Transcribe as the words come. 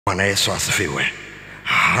Bwana Yesu asifiwe.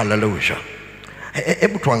 Haleluya.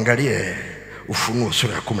 Hebu tuangalie Ufunuo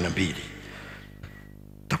sura ya 12.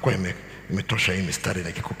 Takuwa imetosha hii mistari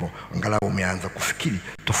na kikupo angalau umeanza kufikiri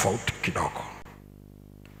tofauti kidogo.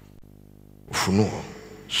 Ufunuo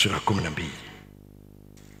sura ya 12.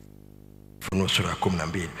 Ufunuo sura ya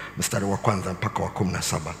 12 mstari wa kwanza mpaka wa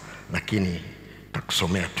 17, lakini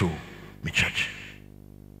takusomea tu michache.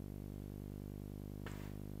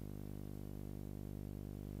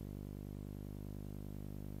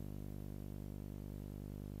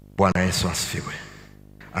 Bwana Yesu asifiwe.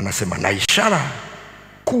 Anasema, na ishara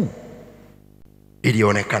kuu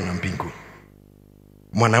ilionekana mbinguni,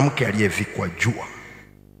 mwanamke aliyevikwa jua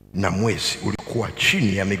na mwezi ulikuwa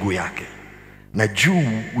chini ya miguu yake, na juu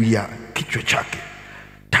ya kichwa chake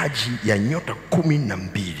taji ya nyota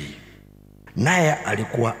 12. Naye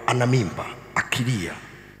alikuwa ana mimba akilia,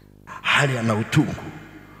 hali ana utungu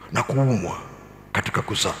na kuumwa katika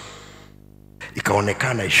kuzaa.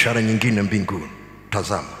 Ikaonekana ishara nyingine mbinguni,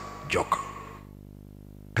 tazama joka.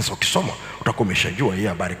 Sasa ukisoma utakuwa umeshajua hii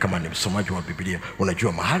habari. Kama ni msomaji wa Biblia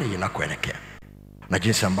unajua mahali inakoelekea na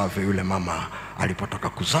jinsi ambavyo yule mama alipotoka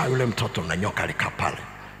kuzaa yule mtoto na nyoka alikaa pale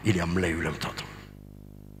ili amle yule mtoto.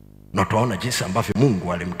 Na tunaona jinsi ambavyo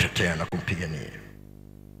Mungu alimtetea na kumpigania.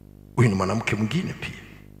 Huyu ni mwanamke mwingine pia,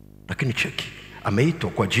 lakini cheki, ameitwa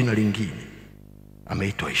kwa jina lingine,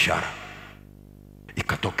 ameitwa ishara.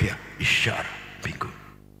 Ikatokea ishara mbinguni.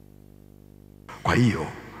 Kwa hiyo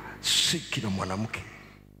si kila mwanamke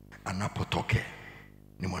anapotokea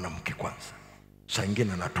ni mwanamke kwanza, saa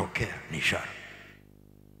nyingine anatokea ni ishara.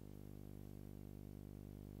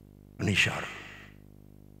 Ni ishara.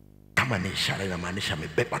 Kama ni ishara inamaanisha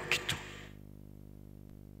amebeba kitu.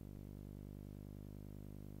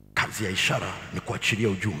 Kazi ya ishara ni kuachilia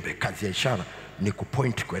ujumbe. Kazi ya ishara ni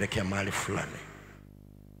kupoint kuelekea mahali fulani.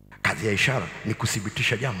 Kazi ya ishara ni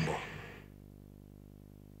kuthibitisha jambo.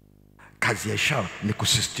 Kazi ya ishara ni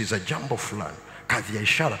kusisitiza jambo fulani. Kazi ya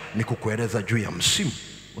ishara ni kukueleza juu ya msimu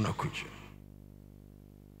unakuja.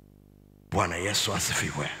 Bwana Yesu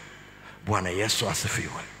asifiwe. Bwana Yesu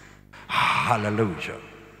asifiwe. Haleluya.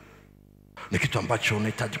 Ni kitu ambacho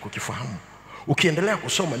unahitaji kukifahamu. Ukiendelea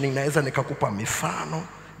kusoma ninaweza nikakupa mifano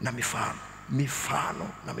na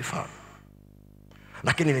mifano.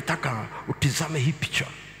 Lakini nitaka utizame hii picha.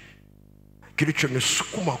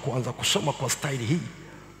 Kilichonisukuma kuanza kusoma kwa staili hii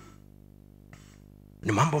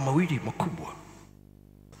ni mambo mawili makubwa.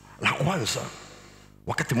 La kwanza,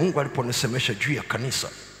 wakati Mungu aliponisemesha juu ya kanisa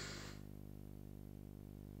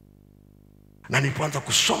na nilipoanza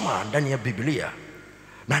kusoma ndani ya Biblia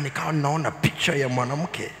na nikawa naona picha ya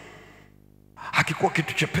mwanamke, hakikuwa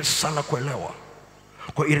kitu chepesi sana kuelewa.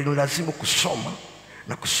 Kwa hiyo ni lazima kusoma.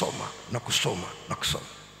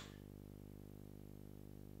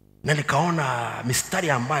 Na nikaona mistari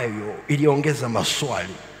ambayo iliongeza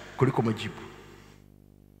maswali kuliko majibu.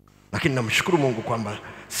 Lakini namshukuru Mungu kwamba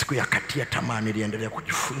siku ya katia tamaa niliendelea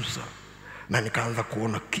kujifunza na nikaanza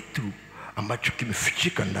kuona kitu ambacho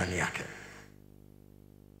kimefichika ndani yake.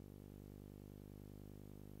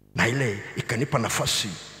 Na ile ikanipa nafasi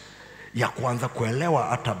ya kuanza kuelewa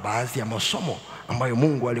hata baadhi ya masomo ambayo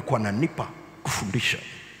Mungu alikuwa ananipa kufundisha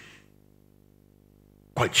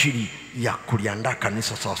kwa ajili ya kuliandaa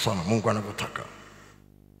kanisa sawa sana Mungu anavyotaka.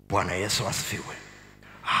 Bwana Yesu asifiwe.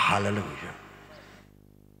 Haleluya.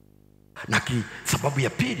 Na sababu ya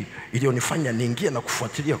pili iliyonifanya niingie na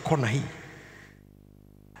kufuatilia kona hii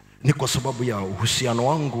ni kwa sababu ya uhusiano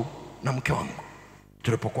wangu na mke wangu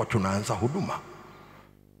tulipokuwa tunaanza huduma.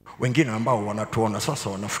 Wengine ambao wanatuona sasa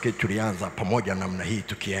wanafikiri tulianza pamoja namna hii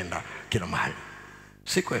tukienda kila mahali.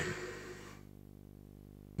 Si kweli.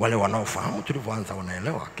 Wale wanaofahamu tulivyoanza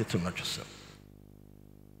wanaelewa kitu ninachosema.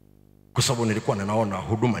 Kwa sababu nilikuwa ninaona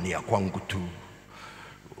huduma ni ya kwangu tu.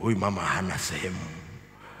 Huyu mama hana sehemu.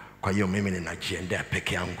 Kwa hiyo mimi ninajiendea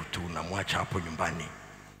peke yangu tu, namwacha hapo nyumbani.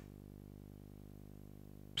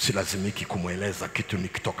 Silazimiki kumweleza kitu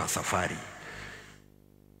nikitoka safari.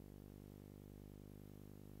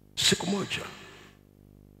 Siku moja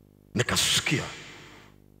nikasikia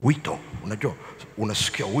wito. Unajua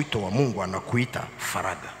unasikia wito wa Mungu anakuita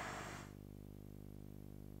faraga.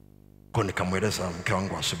 Kwa nikamweleza mke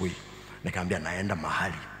wangu asubuhi, nikamwambia naenda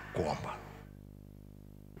mahali kuomba,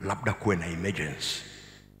 labda kuwe na emergency,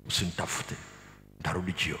 usinitafute,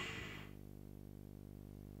 nitarudi jioni.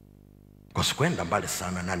 Kwa sikuenda mbali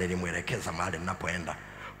sana na nilimwelekeza mahali ninapoenda.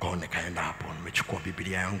 Kwa nikaenda hapo, nimechukua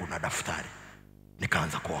Biblia yangu na daftari,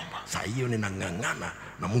 nikaanza kuomba. Saa hiyo ninang'ang'ana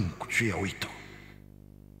na Mungu juu ya wito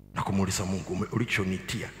na kumuuliza Mungu,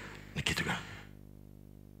 ulichonitia ni kitu gani?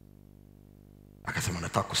 Akasema,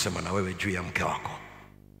 nataka kusema na wewe juu ya mke wako.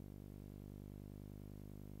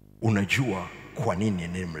 unajua kwa nini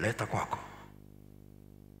nimemleta kwako.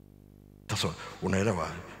 Sasa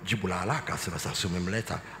unaelewa jibu la haraka. Sasa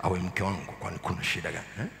umemleta awe mke wangu, kwani kuna shida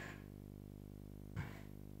gani?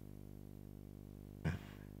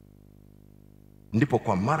 Ndipo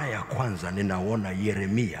kwa mara ya kwanza ninaona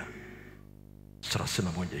Yeremia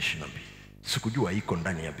 31:22. Sikujua iko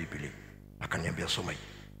ndani ya Biblia. Akaniambia soma hii.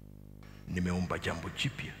 Nimeumba jambo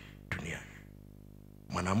jipya duniani.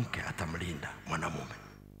 Mwanamke atamlinda mwanamume.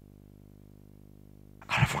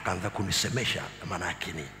 Alafu akaanza kunisemesha maana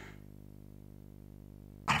yake nini.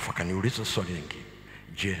 Alafu akaniuliza swali lingine.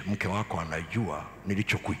 Je, mke wako anajua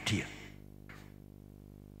nilichokuitia?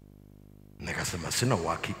 Nikasema sina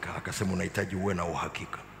uhakika. Akasema unahitaji uwe na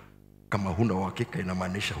uhakika. Kama huna uhakika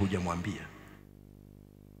inamaanisha hujamwambia.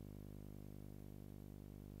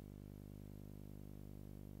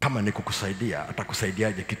 Kama ni kukusaidia,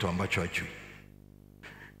 atakusaidiaje kitu ambacho hajui?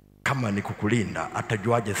 Kama ni kukulinda,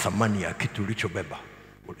 atajuaje thamani ya kitu ulichobeba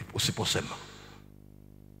usiposema?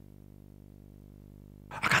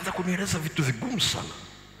 Akaanza kunieleza vitu vigumu sana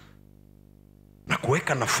na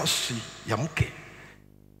kuweka nafasi ya mke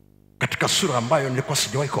katika sura ambayo nilikuwa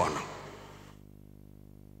sijawahi kuona,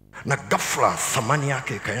 na ghafla thamani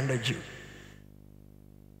yake ikaenda juu,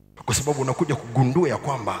 kwa sababu unakuja kugundua ya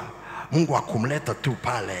kwamba Mungu hakumleta tu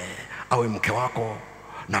pale awe mke wako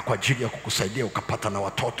na kwa ajili ya kukusaidia ukapata na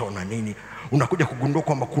watoto na nini. Unakuja kugundua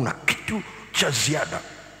kwamba kuna kitu cha ziada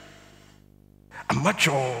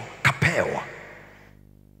ambacho kapewa,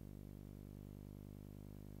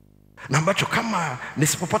 na ambacho kama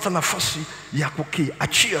nisipopata nafasi ya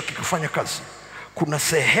kukiachia kikafanya kazi, kuna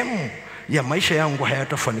sehemu ya maisha yangu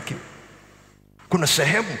hayatafanikiwa. Kuna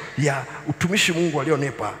sehemu ya utumishi Mungu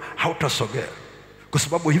alionipa hautasogea, kwa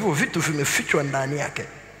sababu hivyo vitu vimefichwa ndani yake.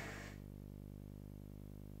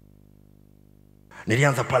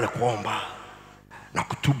 Nilianza pale kuomba na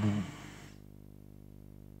kutubu.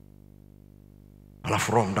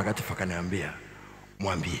 Alafu Roho Mtakatifu akaniambia,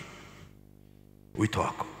 mwambie wito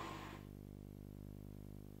wako.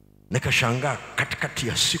 Nikashangaa katikati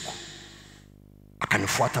ya siku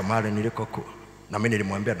akanifuata mahali nilikokuwa, na mimi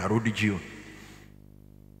nilimwambia narudi jioni.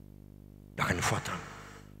 Akanifuata.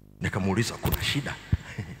 Nikamuuliza kuna shida?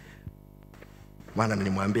 Maana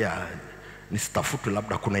nilimwambia nisitafutu,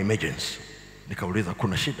 labda kuna emergency. Nikauliza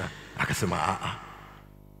kuna shida? Akasema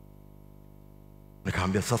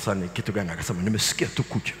Nikamwambia sasa ni kitu gani? Akasema nimesikia tu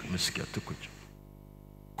kuja.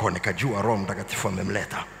 Kwa nikajua Roho Mtakatifu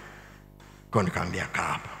amemleta. Kwa nikamwambia kaa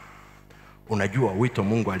hapa. Unajua wito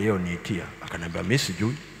Mungu alioniitia? Akaniambia mimi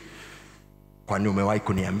sijui. Kwani umewahi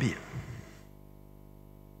kuniambia?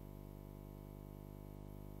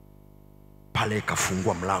 Pale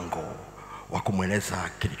kafungua mlango wa kumweleza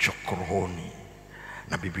kilichoko rohoni,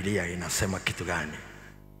 na Biblia inasema kitu gani,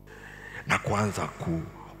 na kuanza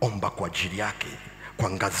kuomba kwa ajili yake kwa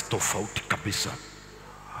ngazi tofauti kabisa.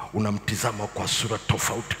 Unamtizama kwa sura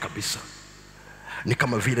tofauti kabisa. Ni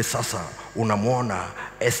kama vile sasa unamwona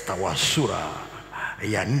Esther wa sura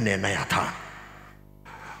ya 4 na ya 5.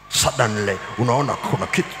 Suddenly unaona kuna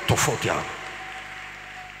kitu tofauti hapo.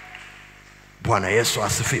 Bwana Yesu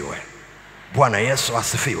asifiwe. Bwana Yesu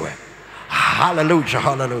asifiwe. Hallelujah,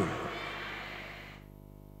 hallelujah.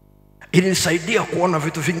 Ilinisaidia kuona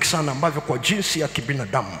vitu vingi sana ambavyo kwa jinsi ya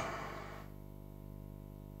kibinadamu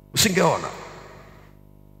usingeona.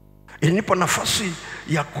 Ilinipa nafasi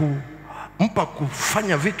ya kumpa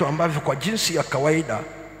kufanya vitu ambavyo kwa jinsi ya kawaida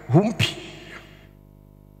humpi.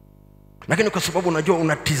 Lakini kwa sababu unajua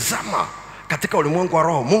unatizama katika ulimwengu wa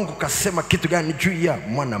roho, Mungu kasema kitu gani juu ya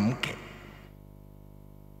mwanamke.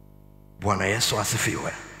 Bwana Yesu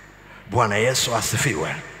asifiwe. Bwana Yesu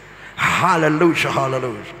asifiwe. Hallelujah,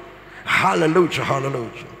 hallelujah. Hallelujah,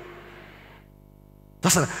 hallelujah.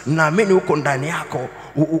 Sasa naamini huko ndani yako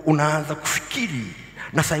unaanza kufikiri,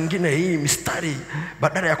 na saa nyingine hii mistari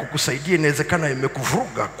badala ya kukusaidia inawezekana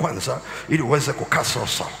imekuvuruga kwanza ili uweze kukaa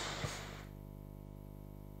sawa.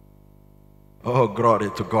 Oh, glory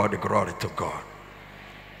to God, glory to God.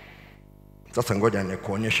 Sasa ngoja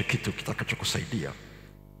nikuonyeshe kitu kitakachokusaidia.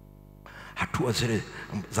 Hatua zile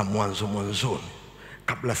za mwanzoni,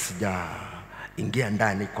 kabla sijaingia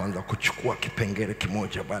ndani, kwanza kuchukua kipengele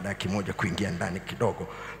kimoja baada ya kimoja, kuingia ndani kidogo,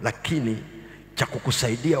 lakini cha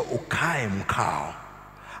kukusaidia ukae mkao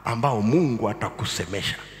ambao Mungu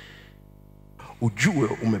atakusemesha, ujue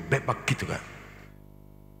umebeba kitu gani.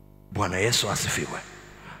 Bwana Yesu asifiwe.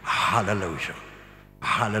 Hallelujah,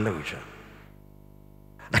 hallelujah.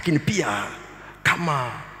 Lakini pia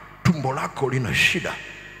kama tumbo lako lina shida,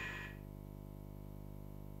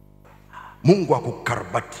 Mungu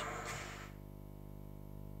akukarabati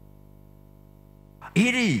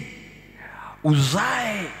ili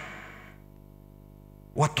uzae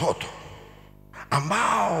watoto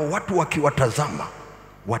ambao watu wakiwatazama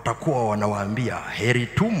watakuwa wanawaambia heri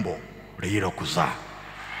tumbo lililokuzaa.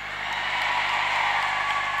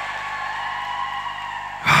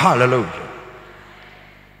 Hallelujah.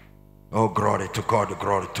 Oh, glory to God,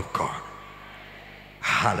 glory to God.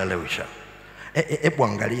 Hallelujah. Hebu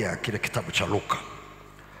angalia kile kitabu cha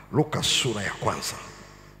Luka sura ya kwanza.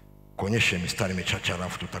 Kuonyeshe mistari michache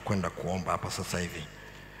alafu tutakwenda kuomba hapa sasa hivi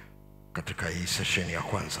katika hii session ya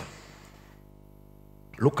kwanza.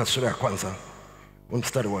 Luka sura ya kwanza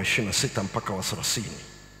mstari wa 26 mpaka wa 30.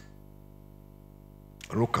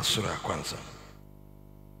 Luka sura ya kwanza.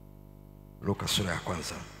 Luka sura ya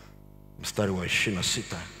kwanza mstari wa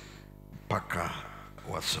 26 mpaka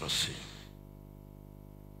wa 30.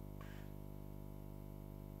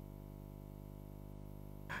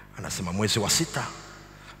 Anasema mwezi wa 6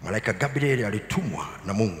 malaika Gabrieli alitumwa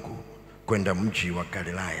na Mungu kwenda mji wa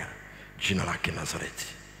Galilaya jina lake Nazareti,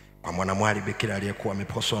 kwa mwanamwali bikira aliyekuwa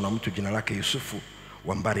ameposwa na mtu jina lake Yusufu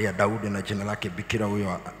wa mbari ya Daudi, na jina lake bikira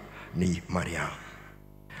huyo ni Maria.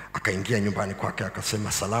 Akaingia nyumbani kwake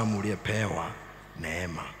akasema, salamu uliyepewa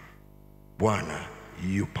neema, Bwana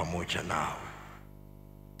yu pamoja nawe.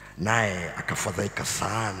 Naye akafadhaika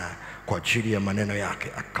sana kwa ajili ya maneno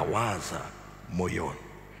yake, akawaza moyoni,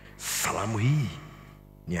 salamu hii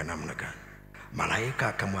ni ya namna gani? Malaika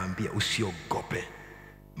akamwambia, usiogope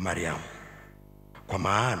Mariamu, kwa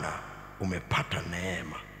maana umepata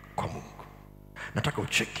neema kwa Mungu. Nataka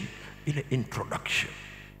ucheki ile introduction.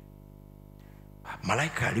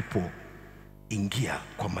 Malaika alipoingia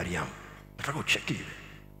kwa Mariamu, nataka ucheki ile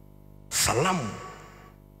salamu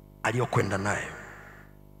aliyokwenda nayo.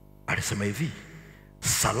 Alisema hivi,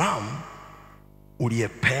 salamu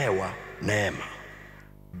uliyepewa neema,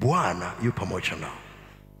 Bwana yu pamoja nao.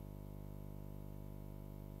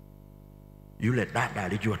 Yule dada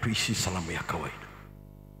alijua tu isi salamu ya kawaida.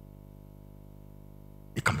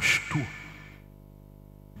 Ikamshtua.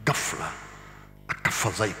 Ghafla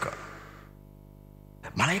akafadhaika.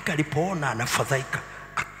 Malaika alipoona anafadhaika,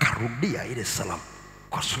 akarudia ile salamu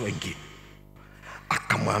kwa sura nyingine.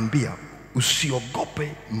 Akamwambia,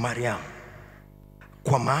 usiogope Mariamu,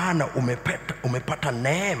 kwa maana umepata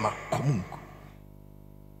neema kwa Mungu.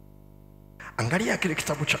 Angalia kile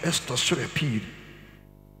kitabu cha Esther sura ya 2.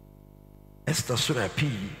 Esther sura ya 2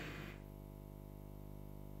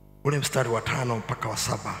 ule mstari wa 5 mpaka wa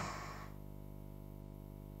 7.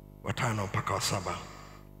 Wa 5 mpaka wa 7.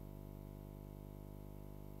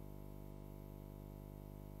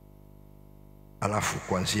 Alafu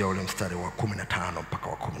kuanzia ule mstari wa 15 mpaka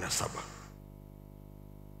wa 17.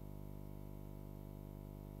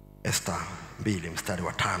 Esther 2 mstari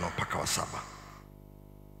wa 5 mpaka wa 7.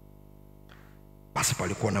 Basi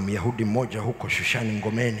palikuwa na Myahudi mmoja huko Shushani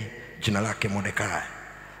ngomeni, jina lake Mordekai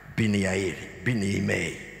bin Yairi bin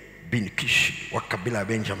Imei bin Kishi wa kabila ya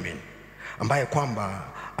Benjamin, ambaye kwamba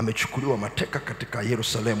amechukuliwa mateka katika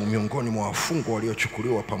Yerusalemu miongoni mwa wafungwa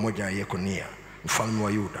waliochukuliwa pamoja na Yekonia mfalme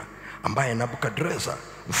wa Yuda, ambaye Nebukadreza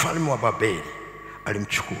mfalme wa Babeli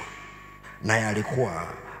alimchukua. Naye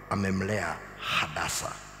alikuwa amemlea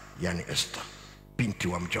Hadasa, yani Esther, binti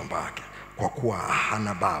wa mjomba wake, kwa kuwa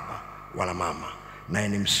hana baba wala mama. Naye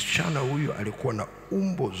ni msichana huyu alikuwa na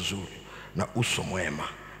umbo zuri na uso mwema.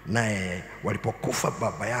 Naye walipokufa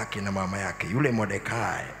baba yake na mama yake, yule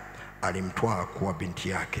Mordekai alimtwaa kuwa binti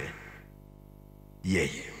yake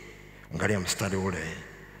yeye. Angalia mstari ule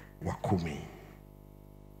wa 15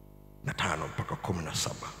 mpaka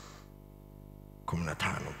 17.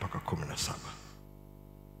 15 mpaka 17.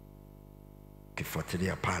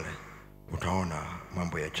 Kifuatilia pale utaona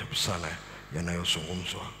mambo ya ajabu sana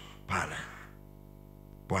yanayozungumzwa pale.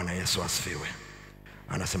 Bwana Yesu asifiwe.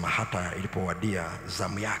 Anasema hata ilipowadia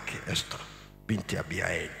zamu yake Esther binti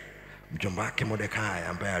Abiaeli, mjomba wake Mordekai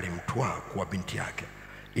ambaye alimtwaa kuwa binti yake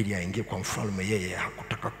ili aingie kwa mfalme, yeye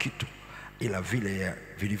hakutaka kitu ila vile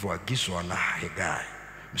vilivyoagizwa na Hegai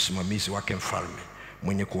msimamizi wake mfalme,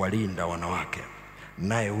 mwenye kuwalinda wanawake.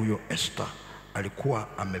 Naye huyo Esther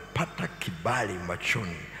alikuwa amepata kibali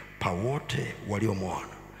machoni pa wote waliomwona.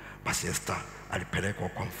 Basi Esther alipelekwa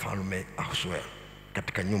kwa mfalme Ahasuero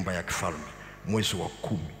katika nyumba ya kifalme mwezi wa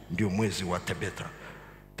 10, ndio mwezi wa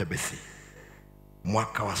Tebethi,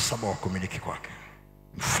 mwaka wa 7 wa kumiliki kwake.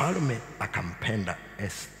 Mfalme akampenda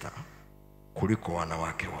Esther kuliko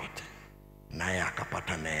wanawake wote, naye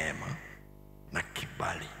akapata neema na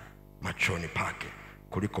kibali machoni pake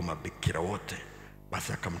kuliko mabikira wote.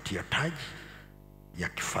 Basi akamtia taji ya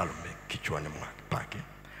kifalme kichwani pake,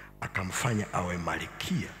 akamfanya awe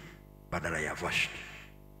malkia badala ya Vashti.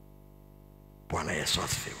 Bwana Yesu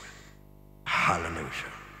asifiwe.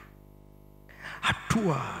 Hallelujah.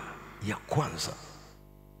 Hatua ya kwanza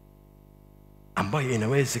ambayo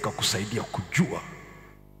inaweza kukusaidia kujua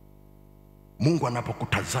Mungu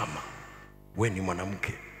anapokutazama we ni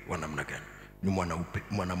mwanamke wa namna gani, ni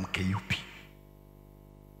mwanamke yupi.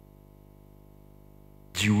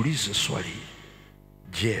 Jiulize swali,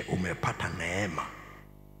 je, umepata neema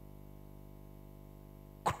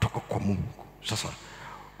kutoka kwa Mungu? Sasa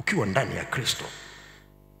ukiwa ndani ya Kristo,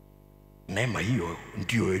 neema hiyo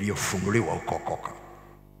ndiyo iliyofunuliwa ukokoka.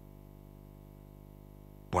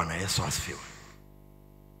 Bwana Yesu asifiwe.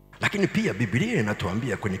 Lakini pia Biblia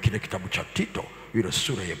inatuambia kwenye kile kitabu cha Tito, ile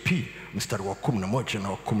sura ya 2 mstari wa 11 na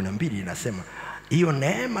wa 12, inasema hiyo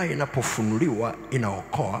neema inapofunuliwa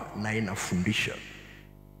inaokoa na inafundisha.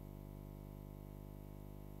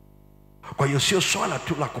 Kwa hiyo sio swala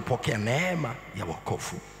tu la kupokea neema ya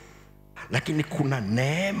wokovu, lakini kuna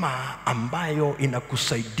neema ambayo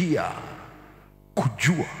inakusaidia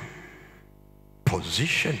kujua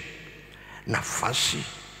position, nafasi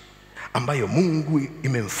ambayo Mungu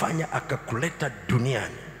imemfanya akakuleta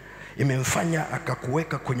duniani, imemfanya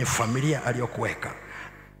akakuweka kwenye familia aliyokuweka,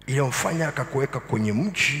 iliyomfanya akakuweka kwenye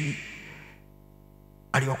mji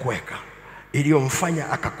aliyokuweka, iliyomfanya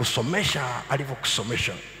akakusomesha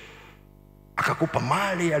alivyokusomesha, akakupa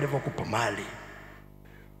mali alivyokupa mali,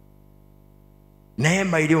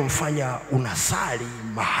 neema iliyomfanya unasali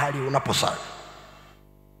mahali unaposali.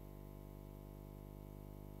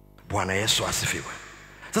 Bwana Yesu asifiwe.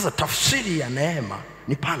 Sasa tafsiri ya neema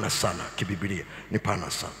ni pana sana, kibiblia ni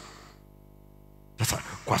pana sana. Sasa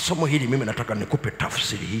kwa somo hili mimi nataka nikupe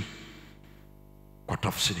tafsiri hii. Kwa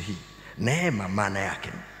tafsiri hii, neema maana yake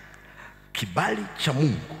kibali cha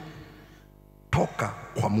Mungu toka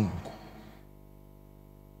kwa Mungu.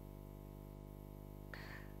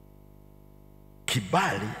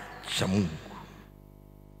 Kibali cha Mungu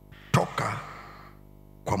toka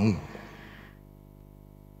kwa Mungu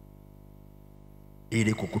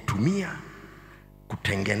ili kukutumia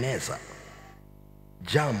kutengeneza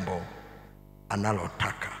jambo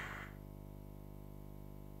analotaka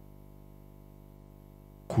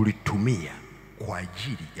kulitumia kwa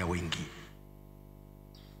ajili ya wengine.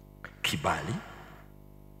 Kibali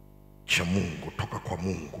cha Mungu toka kwa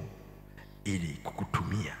Mungu ili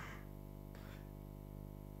kukutumia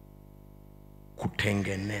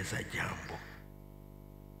kutengeneza jambo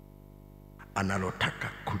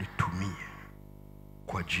analotaka kulitumia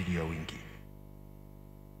kwa ajili ya wengine.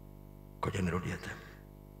 Kwa jana rudia tena.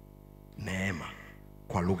 Neema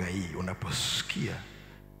kwa lugha hii, unaposikia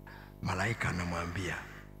malaika anamwambia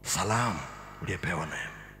salamu uliyepewa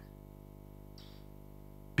neema,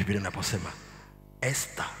 Biblia inaposema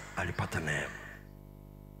Esther alipata neema,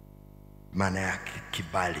 maana yake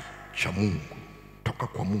kibali cha Mungu toka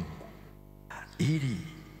kwa Mungu ili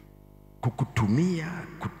kukutumia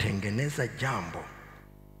kutengeneza jambo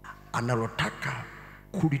analotaka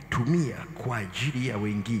kulitumia kwa ajili ya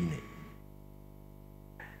wengine.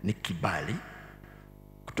 Ni kibali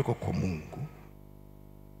kutoka kwa Mungu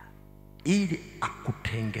ili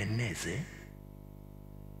akutengeneze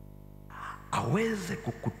aweze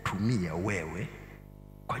kukutumia wewe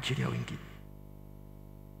kwa ajili ya wengine.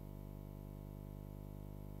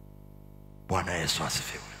 Bwana Yesu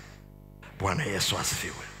asifiwe. Bwana Yesu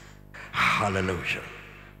asifiwe. Hallelujah.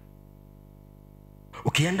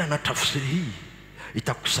 Ukienda na tafsiri hii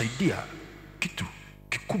itakusaidia kitu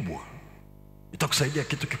kikubwa. Itakusaidia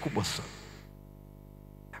kitu kikubwa sana.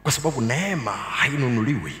 Kwa sababu neema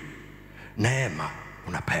hainunuliwi. Neema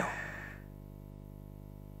unapewa.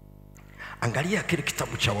 Angalia kile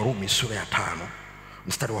kitabu cha Warumi sura ya 5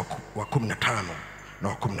 mstari wa 15 na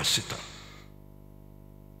wa 16.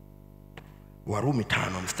 Warumi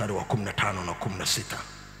 5 mstari wa 15 na 16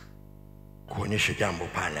 kuonyesha jambo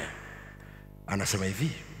pale. Anasema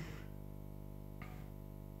hivi: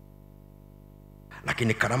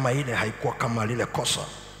 lakini karama ile haikuwa kama lile kosa,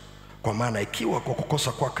 kwa maana ikiwa kwa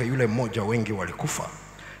kukosa kwake yule mmoja wengi walikufa,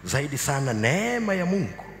 zaidi sana neema ya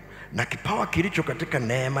Mungu na kipawa kilicho katika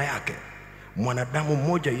neema yake mwanadamu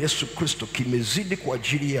mmoja Yesu Kristo kimezidi kwa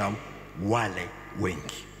ajili ya wale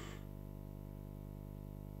wengi.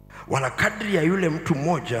 Wala kadri ya yule mtu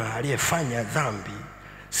mmoja aliyefanya dhambi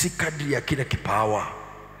si kadri ya kile kipawa,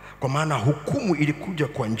 kwa maana hukumu ilikuja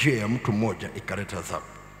kwa njia ya mtu mmoja ikaleta adhabu,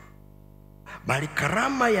 bali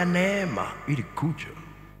karama ya neema ilikuja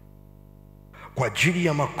kwa ajili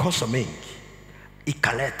ya makosa mengi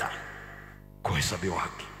ikaleta kuhesabiwa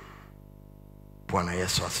haki. Bwana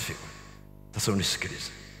Yesu asifiwe. Sasa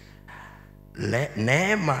unisikilize.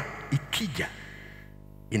 Neema ikija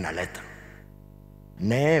inaleta.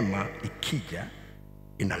 Neema ikija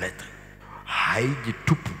inaleta. Haiji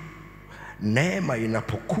tupu. Neema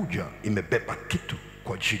inapokuja imebeba kitu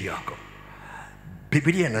kwa ajili yako.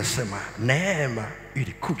 Biblia inasema neema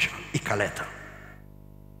ilikuja ikaleta.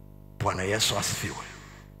 Bwana Yesu asifiwe.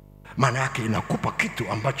 Maana yake inakupa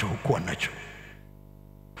kitu ambacho hukuwa nacho,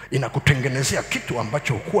 inakutengenezea kitu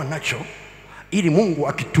ambacho hukuwa nacho, ili Mungu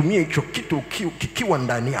akitumie hicho kitu kikiwa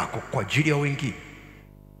ndani yako kwa ajili ya wengine.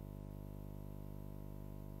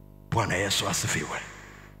 Bwana Yesu asifiwe.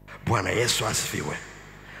 Bwana Yesu asifiwe.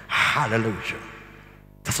 Hallelujah.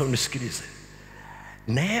 Sasa unisikilize.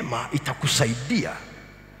 Neema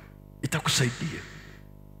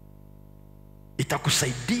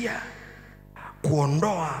itakusaidia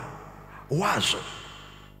kuondoa wazo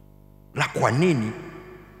la kwa nini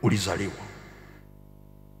ulizaliwa.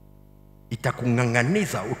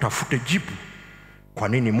 Itakung'ang'aniza utafute jibu kwa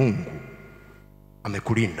nini Mungu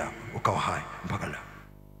amekulinda ukawa hai mpaka leo.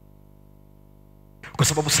 Kwa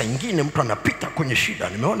sababu saa nyingine mtu anapita kwenye shida.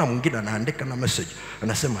 Nimeona mwingine anaandika na message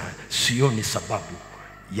anasema sioni sababu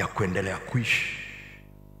ya kuendelea kuishi,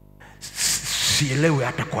 sielewi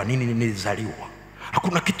hata kwa nini nilizaliwa,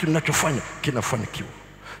 hakuna kitu ninachofanya kinafanikiwa,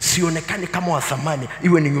 sionekani kama wa thamani,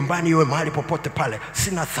 iwe ni nyumbani iwe mahali popote pale,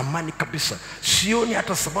 sina thamani kabisa, sioni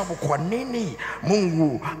hata sababu kwa nini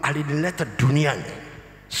Mungu alinileta duniani.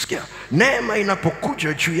 Sikia, neema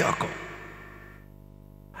inapokuja juu yako,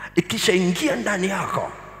 ikishaingia ndani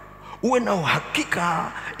yako, uwe na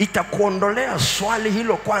uhakika itakuondolea swali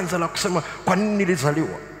hilo kwanza la kusema kwa nini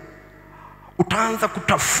nilizaliwa. Utaanza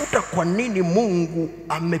kutafuta kwa nini Mungu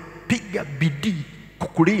amepiga bidii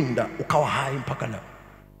kukulinda ukawa hai mpaka leo.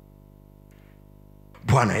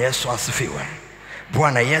 Bwana Yesu asifiwe.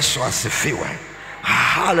 Bwana Yesu asifiwe.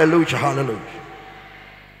 Hallelujah, hallelujah.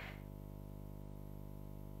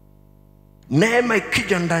 Neema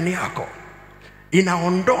ikija ndani yako,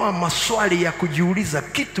 inaondoa maswali ya kujiuliza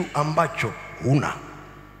kitu ambacho huna.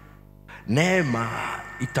 Neema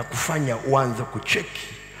itakufanya uanze kucheki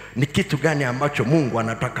ni kitu gani ambacho Mungu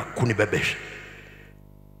anataka kunibebesha.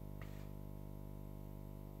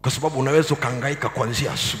 Kwa sababu unaweza ukahangaika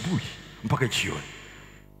kuanzia asubuhi mpaka jioni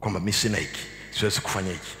kwamba mimi sina hiki, siwezi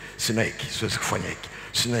kufanya hiki, sina hiki, siwezi kufanya hiki,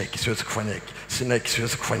 sina hiki, siwezi kufanya hiki, sina hiki,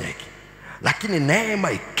 siwezi kufanya hiki. Lakini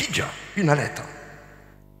neema ikija inaleta.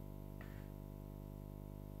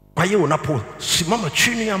 Kwa hiyo unaposimama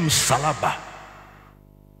chini ya msalaba,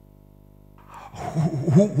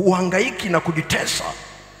 huhangaiki na kujitesa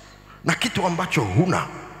na kitu ambacho huna.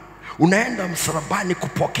 Unaenda msalabani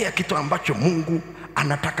kupokea kitu ambacho Mungu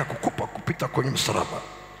anataka kukupa kupita kwenye msalaba.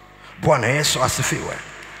 Bwana Yesu asifiwe.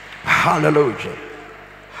 Hallelujah.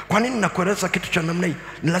 Kwa nini nakueleza kitu cha namna hii?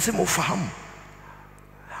 Ni lazima ufahamu.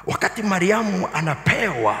 Wakati Mariamu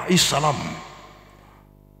anapewa hii salamu,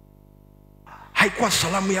 haikuwa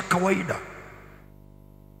salamu ya kawaida.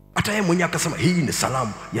 Hata yeye mwenyewe akasema hii ni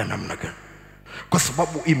salamu ya namna gani? Kwa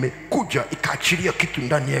sababu imekuja ikaachilia kitu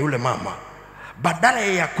ndani ya yule mama. Badala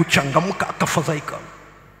ya kuchangamka akafadhaika.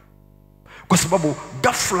 Kwa sababu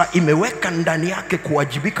ghafla imeweka ndani yake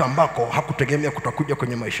kuwajibika ambako hakutegemea kutakuja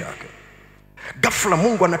kwenye maisha yake. Ghafla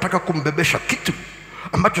Mungu anataka kumbebesha kitu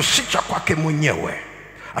ambacho si cha kwake mwenyewe.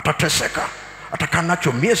 Atateseka, atakaa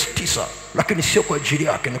nacho miezi 9, lakini sio kwa ajili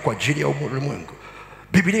yake, ni kwa ajili ya ulimwengu.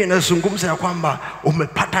 Biblia inazungumza ya kwamba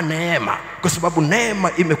umepata neema kwa sababu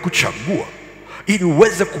neema imekuchagua ili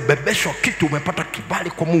uweze kubebeshwa kitu. Umepata kibali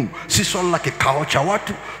kwa Mungu. Si swala la kikao cha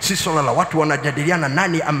watu, si swala la watu wanajadiliana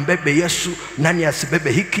nani ambebe Yesu, nani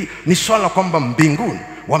asibebe hiki. Ni swala kwamba mbinguni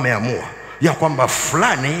wameamua ya kwamba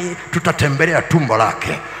fulani tutatembelea tumbo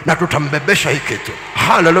lake na tutambebesha hiki kitu.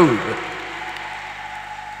 Hallelujah.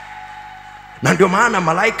 Na ndio maana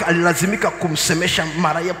malaika alilazimika kumsemesha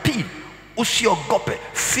mara ya pili, usiogope,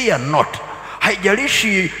 fear not.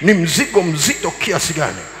 Haijalishi ni mzigo mzito kiasi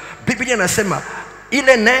gani. Biblia inasema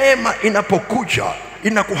ile neema inapokuja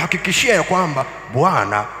inakuhakikishia ya kwamba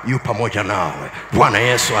Bwana yu pamoja nawe. Bwana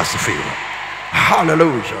Yesu asifiwe.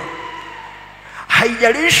 Hallelujah.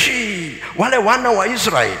 Haijalishi wale wana wa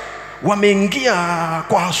Israeli wameingia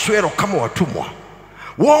kwa Ahasuero kama watumwa.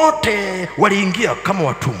 Wote waliingia kama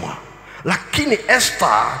watumwa. Lakini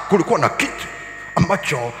Esther kulikuwa na kitu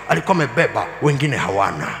ambacho alikuwa amebeba, wengine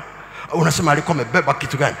hawana. Unasema alikuwa amebeba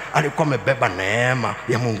kitu gani? Alikuwa amebeba neema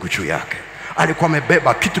ya Mungu juu yake. Alikuwa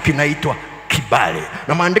amebeba kitu kinaitwa kibali.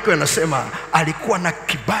 Na maandiko yanasema alikuwa na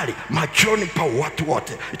kibali machoni pa watu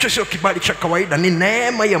wote. Hicho sio kibali cha kawaida, ni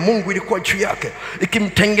neema ya Mungu ilikuwa juu yake,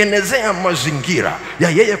 ikimtengenezea mazingira ya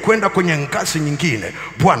yeye kwenda kwenye ngazi nyingine.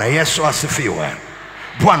 Bwana Yesu asifiwe.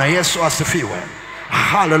 Bwana Yesu asifiwe.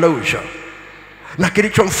 Hallelujah. Na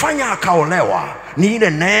kilichomfanya akaolewa ni ile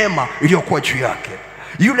neema iliyokuwa juu yake.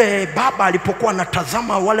 Yule baba alipokuwa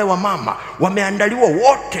anatazama wale wa mama wameandaliwa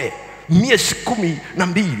wote miezi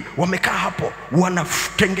 12 wamekaa hapo,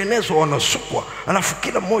 wanatengenezwa, wanasukwa, alafu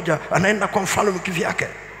kila mmoja anaenda kwa mfalme kivyake.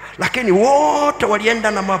 Lakini wote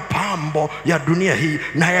walienda na mapambo ya dunia hii,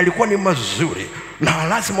 na yalikuwa ni mazuri, na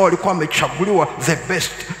lazima walikuwa wamechaguliwa the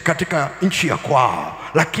best katika nchi ya kwao,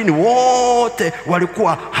 lakini wote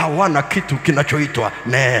walikuwa hawana kitu kinachoitwa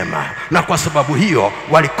neema, na kwa sababu hiyo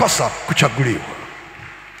walikosa kuchaguliwa.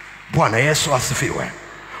 Bwana Yesu asifiwe.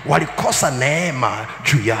 Walikosa neema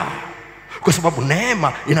juu yao, kwa sababu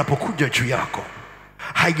neema inapokuja juu yako,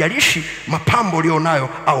 haijalishi mapambo ulionayo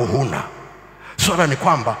au huna, swala ni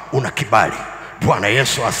kwamba una kibali. Bwana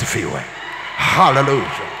Yesu asifiwe.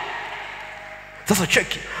 Hallelujah. Sasa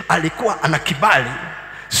cheki, alikuwa ana kibali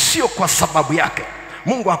sio kwa sababu yake.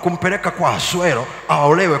 Mungu hakumpeleka kwa Asuero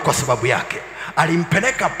aolewe kwa sababu yake,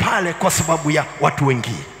 alimpeleka pale kwa sababu ya watu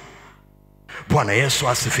wengine. Bwana Yesu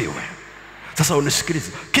asifiwe. Sasa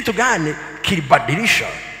unisikilize, kitu gani kilibadilisha?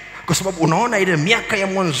 Kwa sababu unaona ile miaka ya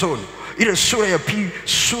mwanzoni, ile sura ya pili,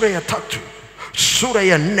 sura ya 3, sura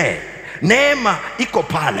ya 4, neema iko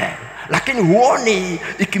pale, lakini huoni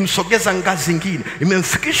ikimsogeza ngazi nyingine,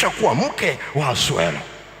 imemfikisha kuwa mke wa Asuero.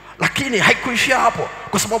 Lakini haikuishia hapo,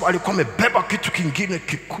 kwa sababu alikuwa amebeba kitu kingine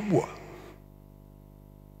kikubwa.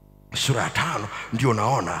 Sura ya 5 ndio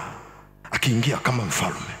unaona akiingia kama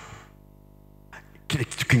mfalme. Kile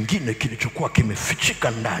kitu kingine kilichokuwa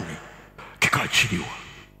kimefichika ndani kikaachiliwa,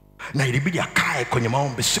 na ilibidi akae kwenye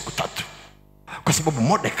maombi siku 3, kwa sababu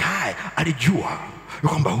Mordekai alijua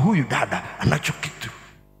kwamba huyu dada anacho kitu.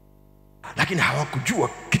 Lakini hawakujua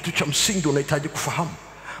kitu cha msingi unahitaji kufahamu.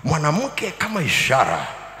 Mwanamke kama ishara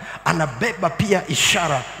anabeba pia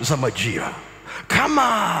ishara za majira.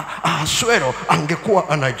 Kama Asuero angekuwa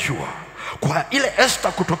anajua kwa ile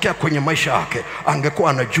Esther kutokea kwenye maisha yake,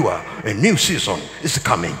 angekuwa anajua a new season is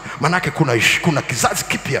coming. Manake kuna kizazi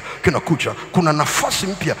kipya kinakuja, kuna nafasi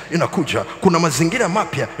mpya inakuja, kuna mazingira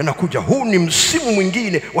mapya yanakuja. Huu ni msimu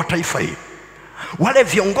mwingine wa taifa hili. Wale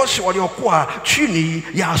viongozi waliokuwa chini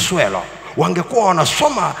ya Asuero wangekuwa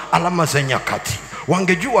wanasoma alama za nyakati,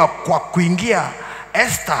 wangejua kwa kuingia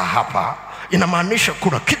Esther hapa inamaanisha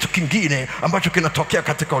kuna kitu kingine ambacho kinatokea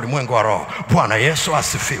katika ulimwengu wa roho. Bwana Yesu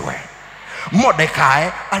asifiwe.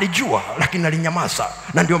 Mordekai alijua, lakini alinyamaza,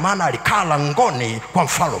 na ndio maana alikaa langoni kwa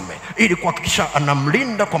mfalme ili kuhakikisha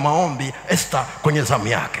anamlinda kwa maombi Esther kwenye zamu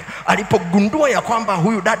yake. Alipogundua ya kwamba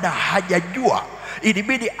huyu dada hajajua,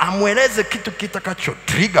 ilibidi amweleze kitu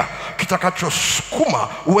kitakachotrigger, kitakachosukuma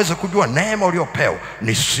uweze kujua neema uliopewa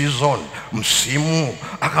ni season, msimu.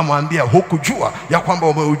 Akamwambia, hukujua ya kwamba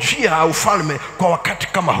umeujia ufalme kwa wakati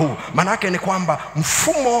kama huu. Maana yake ni kwamba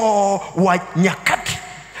mfumo wa nyakati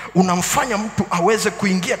unamfanya mtu aweze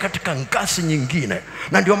kuingia katika ngazi nyingine.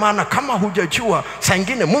 Na ndio maana kama hujajua, saa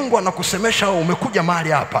nyingine Mungu anakusemesha umekuja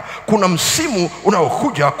mahali hapa, kuna msimu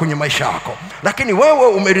unaokuja kwenye maisha yako, lakini wewe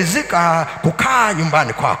umeridhika kukaa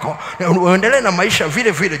nyumbani kwako, uendelee na maisha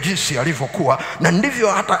vile vile jinsi alivyokuwa. Na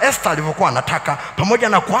ndivyo hata Esther alivyokuwa anataka, pamoja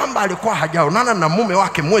na kwamba alikuwa hajaonana na mume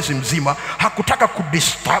wake mwezi mzima. Hakutaka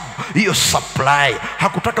kudisturb hiyo supply,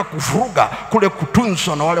 hakutaka kuvuruga kule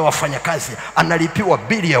kutunzwa na wale wafanyakazi. Analipiwa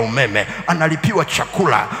bili ya umeme, analipiwa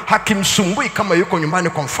chakula, hakimsumbui kama yuko nyumbani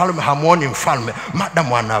kwa mfalme, hamuoni mfalme.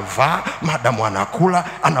 Madamu anavaa, madamu anakula,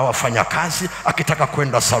 anawafanya kazi, akitaka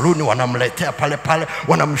kwenda saluni wanamletea pale pale,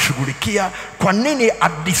 wanamshughulikia. Kwa nini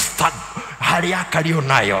adisturb hali yake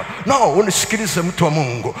aliyonayo? No, unisikilize mtu wa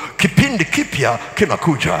Mungu, kipindi kipya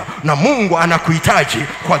kinakuja na Mungu anakuhitaji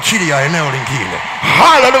kwa ajili ya eneo lingine.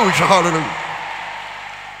 Hallelujah, hallelujah.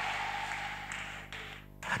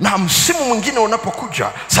 Na msimu mwingine unapokuja,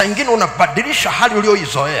 saa nyingine unabadilisha hali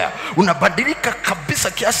ulioizoea. Unabadilika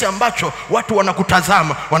kabisa kiasi ambacho watu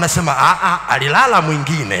wanakutazama, wanasema alilala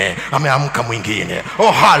mwingine, ameamka mwingine.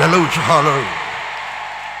 Oh hallelujah, hallelujah.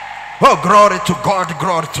 Oh glory to God,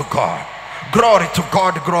 glory to God. Glory to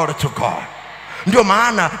God, glory to God. Ndio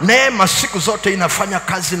maana neema siku zote inafanya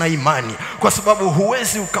kazi na imani, kwa sababu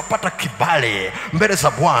huwezi ukapata kibali mbele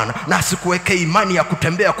za Bwana na asikuweke imani ya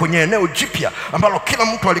kutembea kwenye eneo jipya ambalo kila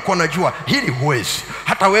mtu alikuwa anajua hili huwezi.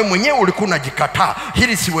 Hata wewe mwenyewe ulikuwa unajikataa,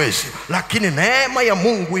 hili siwezi. Lakini neema ya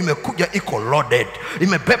Mungu imekuja, iko loaded,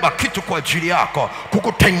 imebeba kitu kwa ajili yako,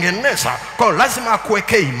 kukutengeneza. Kwa lazima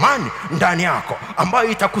akuweke imani ndani yako ambayo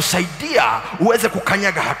itakusaidia uweze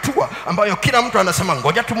kukanyaga hatua ambayo kila mtu anasema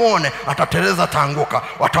ngoja tumuone, atateleza, ataanguka.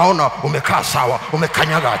 Wataona umekaa sawa,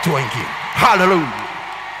 umekanyaga hatua nyingine. Hallelujah.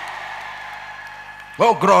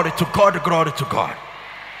 Oh glory to God, glory to God.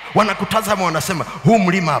 Wanakutazama wanasema huu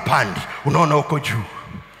mlima hapandi, unaona uko juu.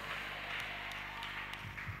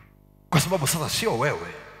 Kwa sababu sasa sio wewe,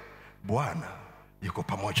 Bwana yuko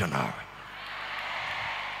pamoja nawe.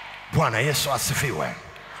 Bwana Yesu asifiwe.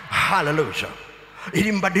 Hallelujah.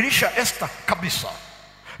 Ilimbadilisha Esther kabisa.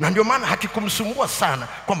 Na ndio maana hakikumsumbua sana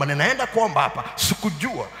kwamba ninaenda kuomba hapa.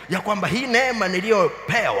 Sikujua ya kwamba hii neema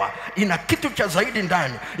niliyopewa ina kitu cha zaidi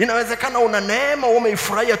ndani. Inawezekana una neema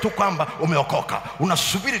umeifurahia tu kwamba umeokoka,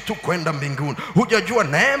 unasubiri tu kwenda mbinguni. Hujajua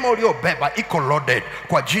neema uliyobeba iko loaded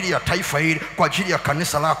kwa ajili ya taifa hili, kwa ajili ya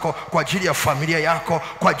kanisa lako, kwa ajili ya familia yako,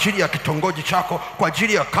 kwa ajili ya kitongoji chako, kwa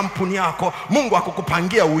ajili ya kampuni yako. Mungu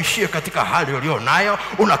akukupangia uishie katika hali ulio nayo.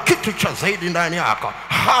 Una kitu cha zaidi ndani yako.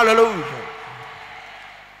 Hallelujah.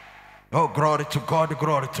 Oh, glory to God,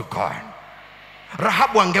 glory to God.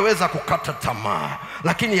 Rahabu angeweza kukata tamaa,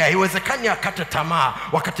 lakini haiwezekani akate tamaa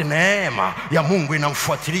wakati neema ya Mungu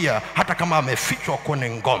inamfuatilia hata kama amefichwa kwenye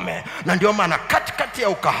ngome. Na ndio maana katikati ya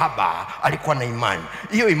ukahaba alikuwa na imani.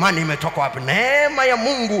 Hiyo imani imetoka wapi? Neema ya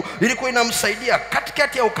Mungu ilikuwa inamsaidia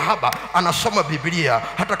katikati ya ukahaba. Anasoma Biblia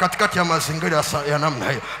hata katikati ya mazingira ya namna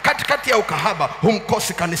hiyo. Katikati ya ukahaba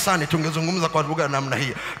humkosi kanisani, tungezungumza kwa lugha ya namna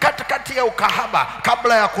hiyo. Katikati ya ukahaba,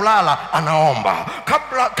 kabla ya kulala anaomba.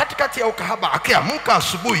 Katikati ya ukahaba akiamka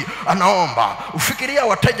asubuhi anaomba. Ufikiria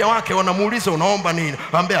wateja wake wanamuuliza unaomba nini?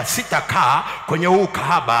 Anambia sitakaa kwenye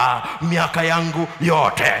ukahaba miaka yangu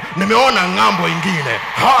yote, nimeona ng'ambo ingine.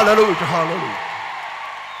 Hallelujah, hallelujah.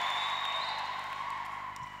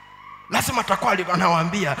 Lazima atakuwa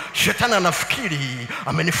anawaambia shetani anafikiri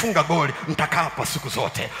amenifunga goli, nitakaa hapa siku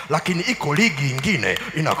zote, lakini iko ligi ingine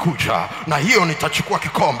inakuja, na hiyo nitachukua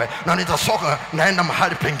kikombe na nitasoka naenda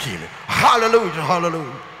mahali pengine. Hallelujah,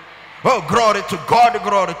 hallelujah. Oh, glory to God,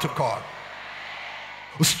 glory to God.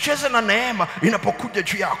 Usicheze na neema inapokuja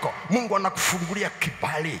juu yako. Mungu anakufungulia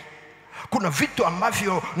kibali. Kuna vitu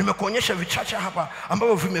ambavyo nimekuonyesha vichache hapa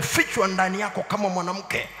ambavyo vimefichwa ndani yako kama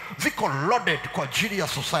mwanamke. Viko loaded kwa ajili ya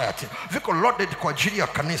society, viko loaded kwa ajili ya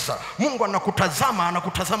kanisa. Mungu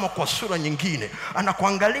anakutazama kwa sura nyingine.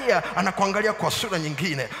 Anakuangalia kwa sura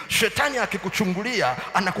nyingine. Shetani akikuchungulia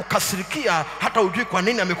anakukasirikia hata hujui kwa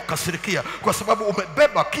nini amekukasirikia, kwa sababu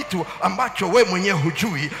umebeba kitu ambacho wewe mwenyewe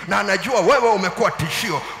hujui, na anajua wewe umekuwa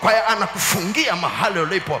tishio. Kwa hiyo anakufungia mahali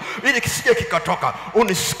ulipo ili kisije kikatoka.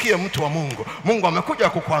 Unisikie mtu wa Mungu. Mungu amekuja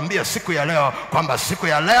kukuambia siku ya leo kwamba siku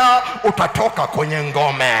ya leo utatoka kwenye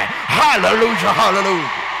ngome. Hallelujah, hallelujah.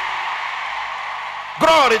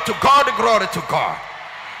 Glory to God, glory to God.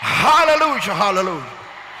 Hallelujah, hallelujah.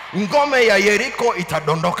 Ngome ya Yeriko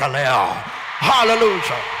itadondoka leo.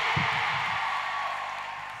 Hallelujah.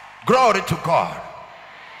 Glory to God.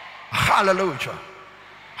 Hallelujah.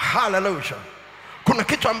 Hallelujah. Kuna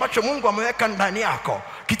kitu ambacho Mungu ameweka ndani yako,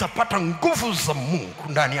 kitapata nguvu za Mungu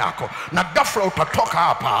ndani yako, na ghafla utatoka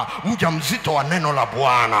hapa mjamzito wa neno la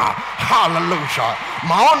Bwana. Hallelujah.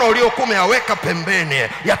 Maono uliyokuwa umeyaweka pembeni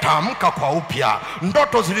yataamka kwa upya.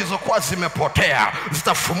 Ndoto zilizokuwa zimepotea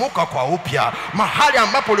zitafumuka kwa upya. Mahali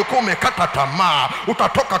ambapo ulikuwa umekata tamaa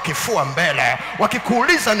utatoka kifua mbele.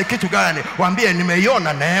 Wakikuuliza ni kitu gani, waambie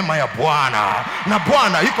nimeiona neema ya Bwana, na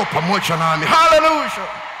Bwana yuko pamoja nami. Hallelujah.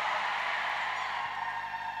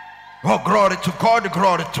 Oh, glory to God,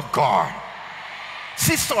 glory to God.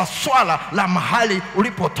 Si swala la mahali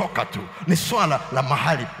ulipotoka tu, ni swala la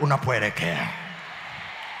mahali unapoelekea.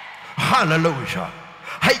 Hallelujah.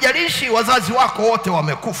 Haijalishi wazazi wako wote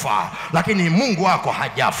wamekufa, lakini Mungu wako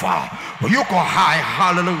hajafa, yuko hai.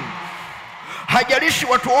 Hallelujah. Haijalishi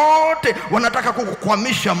watu wote wanataka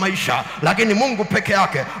kukukwamisha maisha, lakini Mungu peke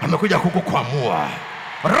yake amekuja kukukwamua.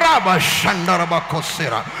 Raba shandaraba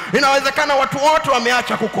kosera. Inawezekana watu wote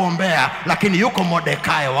wameacha kukuombea, lakini yuko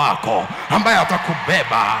Mordekai wako ambaye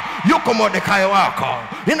atakubeba. Yuko Mordekai wako.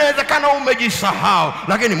 Inawezekana umejisahau,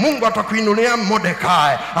 lakini Mungu atakuinulia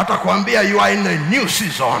Mordekai, atakwambia you are in a new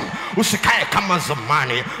season. Usikae kama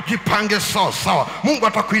zamani, jipange sawa sawa. Mungu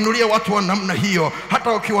atakuinulia watu wa namna hiyo.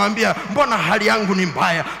 Hata ukiwaambia mbona hali yangu ni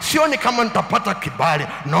mbaya, sioni kama nitapata kibali.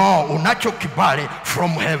 No, unacho kibali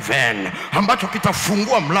from heaven ambacho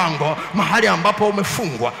kitafungua mlango mahali ambapo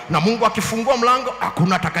umefungwa, na Mungu akifungua mlango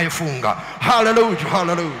hakuna atakayefunga. Hallelujah,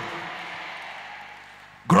 hallelujah.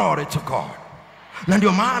 Glory to God. Na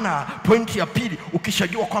ndio maana pointi ya pili,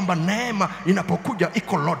 ukishajua kwamba neema inapokuja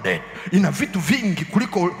iko loaded, ina vitu vingi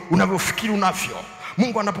kuliko unavyofikiri unavyo.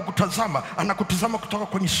 Mungu anapokutazama anakutazama kutoka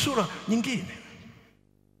kwenye sura nyingine.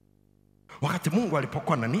 Wakati Mungu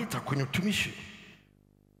alipokuwa ananiita kwenye utumishi,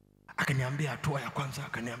 akaniambia hatua ya kwanza,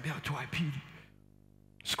 akaniambia hatua ya pili.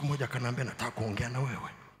 Siku moja akaniambia nataka kuongea na wewe.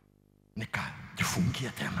 Nikajifungia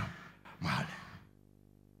tena mahali.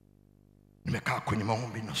 Nimekaa kwenye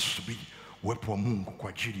maombi na subiri uwepo wa Mungu kwa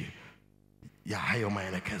ajili ya hayo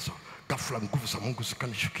maelekezo. Ghafla nguvu za Mungu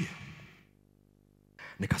zikanishukia.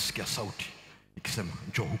 Nikasikia sauti ikisema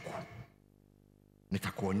njoo huku,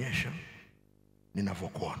 nitakuonyesha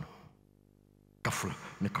ninavyokuona. ghafla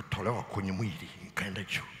nikatolewa kwenye mwili, nikaenda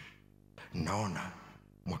juu. Naona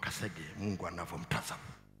Mwakasege Mungu anavyomtazama.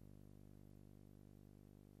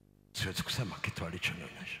 Siwezi kusema kitu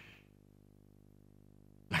alichonionyesha,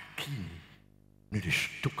 lakini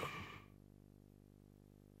nilishtuka.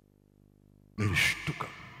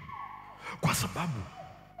 Kwa sababu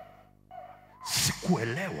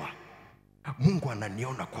sikuelewa Mungu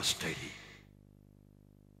ananiona kwa staili.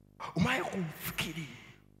 Umaye kufikiri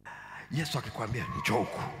Yesu akikwambia njoo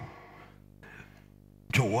huku,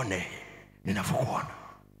 njoo uone ninavyokuona,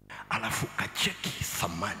 alafu ukacheki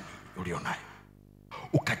thamani ulionayo,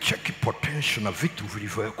 ukacheki potential na vitu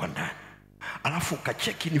vilivyowekwa ndani, alafu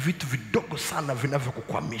ukacheki ni vitu vidogo sana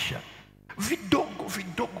vinavyokukwamisha, vidogo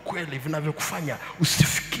kweli, vinavyokufanya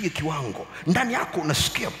usifikie kiwango. Ndani yako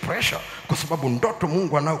unasikia pressure kwa sababu ndoto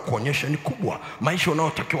Mungu anayokuonyesha ni kubwa, maisha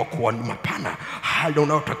unayotakiwa kuwa ni mapana, hali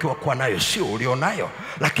unayotakiwa kuwa nayo sio ulionayo,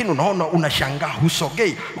 lakini unaona unashangaa,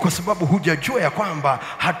 husogei kwa sababu hujajua ya kwamba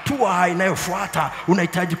hatua inayofuata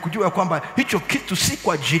unahitaji kujua ya kwamba hicho kitu si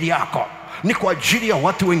kwa ajili yako, ni kwa ajili ya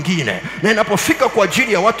watu wengine. Na inapofika kwa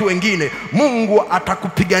ajili ya watu wengine, Mungu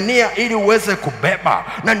atakupigania ili uweze kubeba.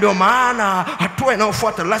 Na ndio maana hatua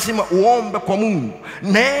inayofuata lazima uombe kwa Mungu.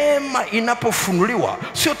 Neema inapofunuliwa,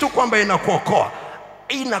 sio tu kwamba inakuokoa,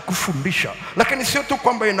 inakufundisha. Lakini sio tu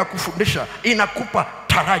kwamba inakufundisha, inakupa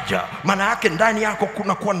taraja. Maana yake ndani yako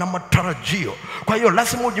kuna kuwa na matarajio. Kwa hiyo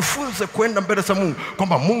lazima ujifunze kwenda mbele za Mungu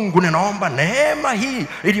kwamba Mungu, ninaomba neema hii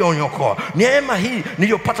iliyoniokoa, neema hii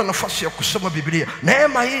niliyopata nafasi ya kusoma Biblia,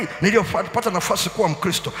 neema hii niliyopata nafasi kuwa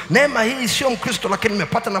Mkristo, neema hii sio Mkristo lakini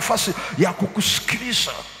nimepata nafasi ya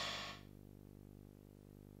kukusikiliza.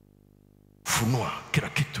 Funua kila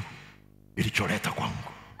kitu ilicholeta kwangu.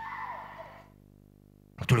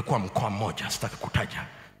 Tulikuwa mkoa mmoja, sitaki kutaja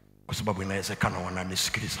kwa sababu inawezekana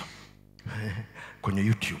wananisikiliza kwenye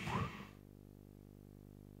YouTube.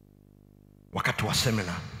 Wakati wa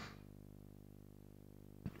semina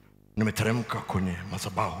nimeteremka kwenye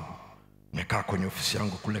madhabahu, nimekaa kwenye ofisi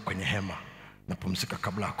yangu kule kwenye hema, napumzika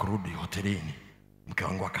kabla ya kurudi hotelini. Mke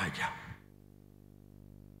wangu akaja,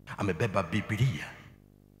 amebeba Biblia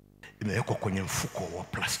imewekwa kwenye mfuko wa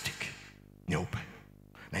plastiki nyeupe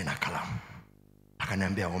na ina kalamu.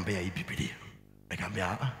 Akaniambia, ombea hii Biblia.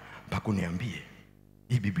 Nikamwambia, mpaka uniambie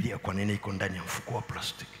hii Biblia kwa nini iko ndani ya mfuko wa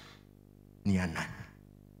plastiki, ni ya nani?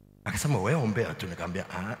 Akasema, wewe ombea tu. Nikamwambia,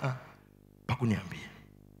 mpaka uniambie.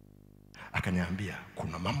 Akaniambia,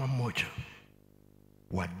 kuna mama mmoja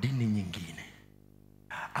wa dini nyingine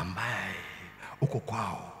ambaye uko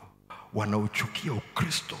kwao wanauchukia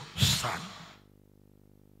Ukristo sana,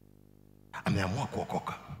 ameamua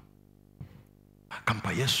kuokoka,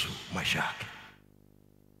 akampa Yesu maisha yake.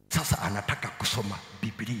 Sasa anataka kusoma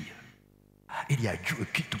Biblia ili ajue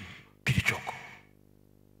kitu kilichoko.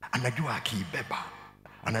 Anajua akiibeba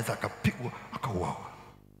anaweza akapigwa akauawa.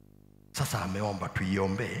 Sasa ameomba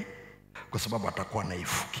tuiombee kwa sababu atakuwa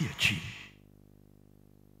anaifukia chini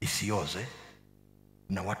isioze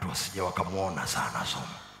na watu wasije wakamuona sana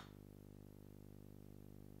soma.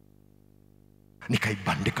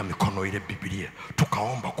 Nikaibandika mikono ile Biblia,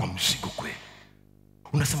 tukaomba kwa mzigo kweli.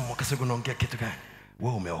 Unasema, Mwakasege unaongea kitu gani?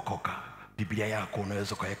 Wewe umeokoka, Biblia yako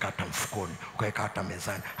unaweza kuweka hata mfukoni, kuweka hata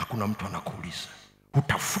mezani, hakuna mtu anakuuliza.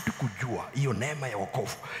 Hutafuti kujua hiyo neema ya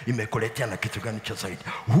wokovu imekuletea na kitu gani cha zaidi.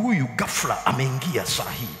 Huyu ghafla ameingia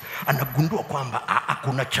sahihi, anagundua kwamba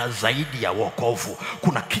kuna cha zaidi ya wokovu.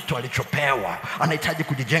 Kuna kitu alichopewa, anahitaji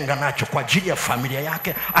kujijenga nacho kwa ajili ya familia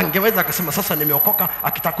yake. Angeweza akasema, sasa nimeokoka,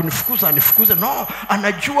 akitaka kunifukuza anifukuze. No,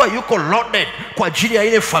 anajua yuko loaded kwa ajili ya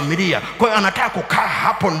ile familia. Kwa hiyo anataka kukaa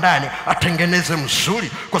hapo ndani atengeneze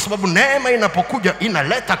mzuri, kwa sababu neema inapokuja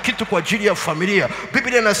inaleta kitu kwa ajili ya familia.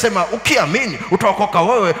 Biblia inasema ukiamini utaokoka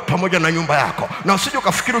wewe pamoja na nyumba yako, na usije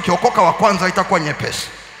ukafikiri ukiokoka wa kwanza itakuwa nyepesi.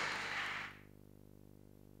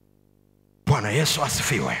 Bwana Yesu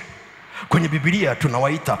asifiwe. Kwenye Biblia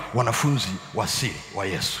tunawaita wanafunzi wa siri wa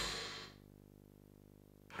Yesu.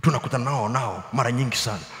 Tunakutana nao mara nyingi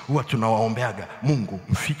sana, huwa tunawaombeaga Mungu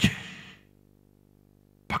mfiche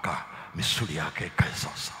mpaka misuli yake ikae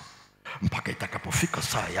sawa, mpaka itakapofika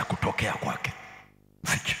saa ya kutokea kwake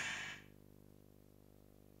mfiche.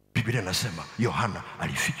 Biblia inasema Yohana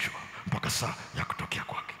alifichwa mpaka saa ya kutokea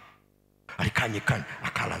kwake. Alikaa nyikani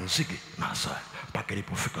akala nzige na asali mpaka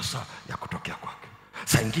ilipofika saa ya kutokea kwake.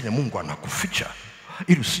 Saa nyingine Mungu anakuficha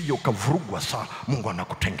ili usije ukavurugwa, saa Mungu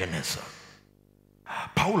anakutengeneza.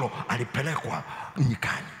 Paulo alipelekwa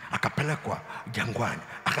nyikani, akapelekwa jangwani,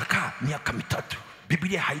 akakaa miaka 3.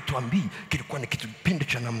 Biblia haituambii kilikuwa ni kipindi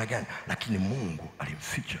cha namna gani, lakini Mungu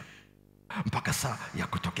alimficha mpaka saa ya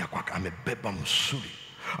kutokea kwake. Amebeba msuli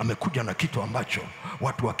Amekuja na kitu ambacho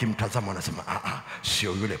watu wakimtazama wanasema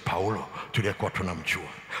sio yule Paulo tuliyekuwa tunamjua.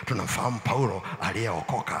 Tunamfahamu Paulo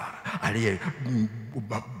aliyeokoka,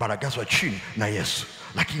 aliyebaragazwa chini na Yesu.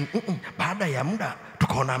 Lakini baada ya muda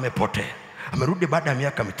tukaona amepotea. Amerudi baada ya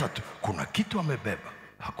miaka 3. Kuna kitu amebeba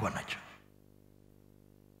hakuwa nacho.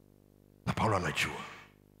 Na Paulo anajua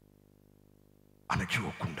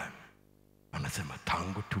huko ndani. Anasema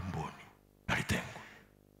tangu tumboni alitengwa.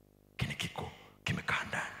 Kiko kimekaa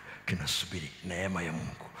ndani, kinasubiri neema ya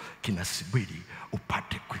Mungu, kinasubiri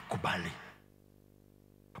upate kuikubali.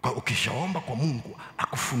 Kwa ukishaomba kwa Mungu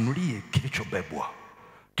akufunulie kilichobebwa,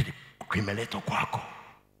 kimeletwa kwako,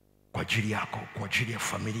 kwa ajili yako, kwa ajili ya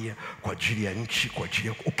familia, kwa ajili ya nchi, kwa ajili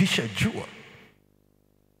ya ukishajua,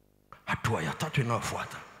 hatua ya 3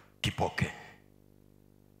 inayofuata kipoke.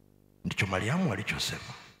 Ndicho Mariamu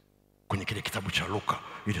alichosema kwenye kile kitabu cha Luka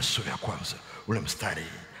ile sura ya 1 ule mstari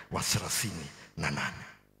wa 38.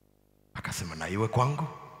 Akasema na iwe kwangu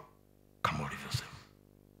kama ulivyosema.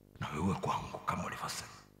 Na iwe kwangu kama ulivyosema.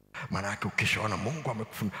 Maana yake ukishaona Mungu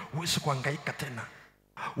amekufunua, huwezi kuhangaika tena.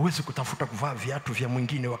 Huwezi kutafuta kuvaa viatu vya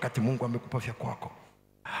mwingine wakati Mungu amekupa vya kwako.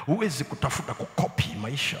 Huwezi kutafuta kukopi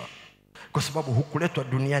maisha, kwa sababu hukuletwa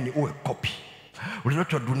duniani uwe kopi.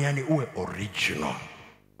 Uliletwa duniani uwe original.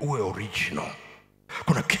 Uwe original.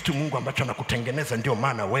 Kuna kitu Mungu ambacho anakutengeneza, ndio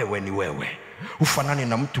maana wewe ni wewe. Ufanani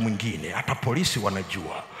na mtu mwingine. Hata polisi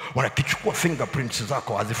wanajua. Wanakichukua fingerprints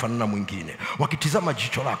zako hazifanani na mwingine. Wakitizama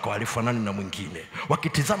jicho lako halifanani na mwingine.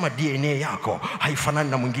 Wakitizama DNA yako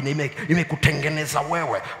haifanani na mwingine. Imekutengeneza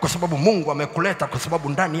wewe kwa sababu Mungu amekuleta, kwa sababu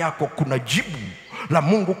ndani yako kuna jibu la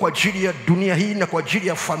Mungu kwa ajili ya dunia hii na kwa ajili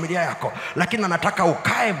ya familia yako. Lakini anataka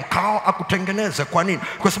ukae mkao akutengeneze. Kwa nini?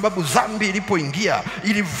 Kwa sababu dhambi ilipoingia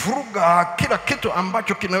ilivuruga kila kitu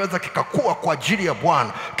ambacho kinaweza kikakua kwa ajili ya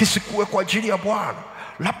Bwana kisikue kwa ajili ya Bwana.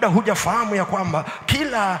 Labda hujafahamu ya kwamba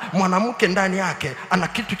kila mwanamke ndani yake ana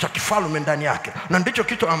kitu cha kifalme ndani yake, na ndicho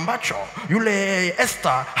kitu ambacho yule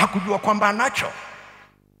Esther hakujua kwamba anacho.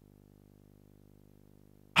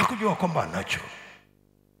 Hakujua kwamba anacho.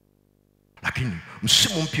 Lakini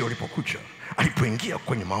msimu mpya ulipokuja, alipoingia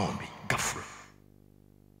kwenye maombi, ghafla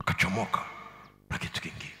akachomoka na kitu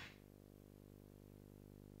kingine.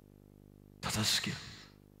 Sasa sikia,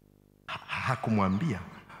 hakumwambia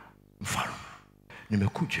mfalme,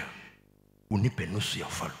 nimekuja unipe nusu ya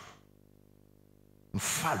ufalme.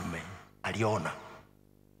 Mfalme aliona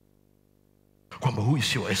kwamba huyu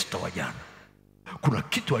sio Esther wa jana. Kuna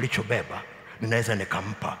kitu alichobeba, ninaweza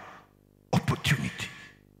nikampa opportunity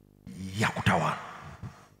ya kutawala.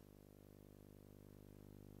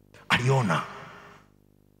 Aliona.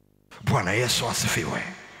 Bwana Yesu asifiwe.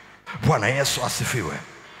 Bwana Yesu asifiwe.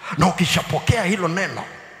 Na ukishapokea hilo neno,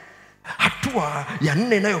 hatua ya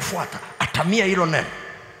 4 inayofuata, atamia hilo neno.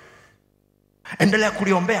 Endelea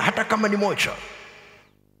kuliombea hata kama ni moja.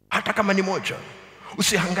 Hata kama ni moja.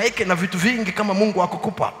 Usihangaike na vitu vingi kama Mungu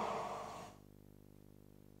akukupa.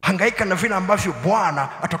 Hangaika na vile ambavyo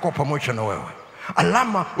Bwana atakuwa pamoja na wewe.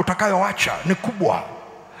 Alama utakayoacha ni kubwa.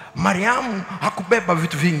 Mariamu hakubeba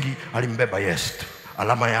vitu vingi, alimbeba Yesu.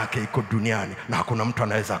 Alama yake iko duniani na hakuna mtu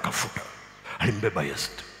anaweza akafuta. Alimbeba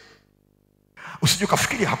Yesu. Usije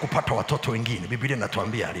ukafikiri hakupata watoto wengine. Biblia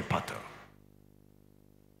inatuambia alipata.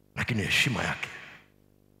 Lakini heshima yake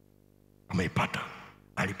ameipata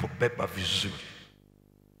alipobeba vizuri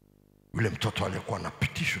yule mtoto aliyekuwa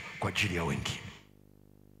anapitishwa kwa ajili ya wengine.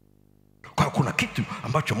 Kwa kuna kitu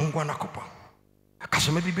ambacho Mungu anakupa.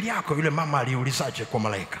 Kasome Biblia yako. Yule mama aliulizaje kwa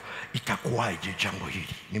malaika, itakuwaje jambo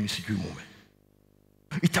hili? Mimi sijui mume.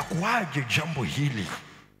 Itakuwaje jambo hili?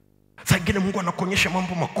 Saa nyingine Mungu anakuonyesha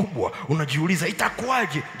mambo makubwa, unajiuliza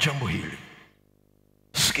itakuwaje jambo hili?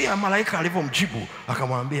 Sikia malaika alivyomjibu,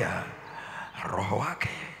 akamwambia Roho wake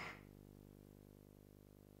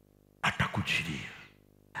atakujilia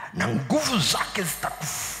na nguvu zake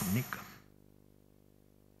zitakufunika.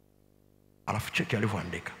 Alafu cheki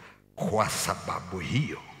alivyoandika, kwa sababu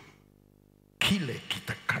hiyo kile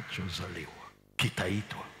kitakachozaliwa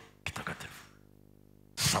kitaitwa kitakatifu.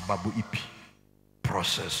 Sababu ipi?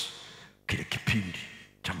 Process. Kile kipindi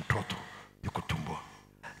cha mtoto yuko tumboni,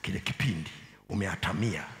 kile kipindi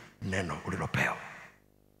umeatamia neno ulilopewa.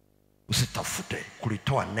 Usitafute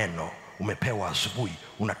kulitoa neno umepewa asubuhi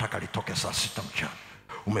unataka litoke saa 6 mchana.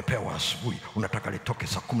 Umepewa asubuhi unataka litoke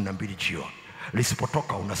saa 12 jioni.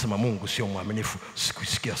 Lisipotoka unasema Mungu sio mwaminifu,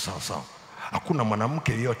 sikusikia sawa sawa. Hakuna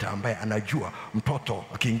mwanamke yeyote ambaye anajua mtoto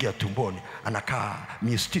akiingia tumboni anakaa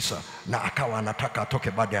miezi 9 na akawa anataka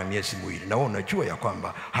atoke baada ya miezi 2. Na wewe unajua ya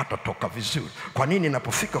kwamba hatatoka vizuri. Kwa nini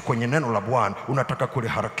inapofika kwenye neno la Bwana unataka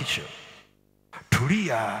kuliharakisha?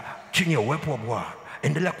 Tulia chini ya uwepo wa Bwana.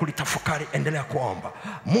 endelea kulitafakari, endelea kuomba.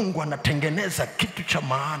 Mungu anatengeneza kitu cha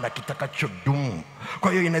maana kitakachodumu.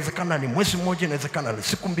 Kwa hiyo inawezekana ni mwezi mmoja, inawezekana ni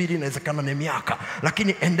siku mbili, inawezekana ni miaka,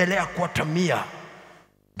 lakini endelea kuatamia.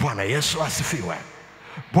 Bwana Yesu asifiwe.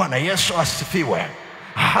 Bwana Yesu asifiwe.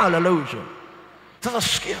 Hallelujah. Sasa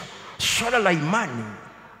sikia, swala la imani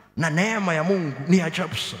na neema ya Mungu ni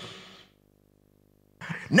ajabu sana.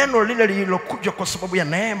 Neno lile lililokuja kwa sababu ya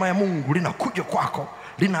neema ya Mungu linakuja kwako,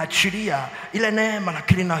 linaachilia ile neema,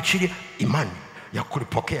 lakini linaachilia imani ya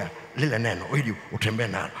kulipokea lile neno ili utembee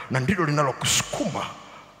nalo, na ndilo linalokusukuma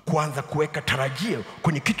kuanza kuweka tarajio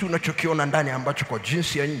kwenye kitu unachokiona ndani ambacho kwa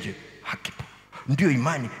jinsi ya nje hakipo. Ndio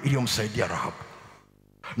imani iliyomsaidia Rahabu,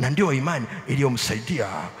 na ndio imani iliyomsaidia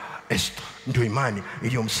Esther, ndio imani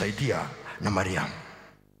iliyomsaidia na Mariamu.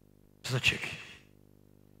 Sasa cheki,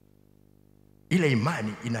 ile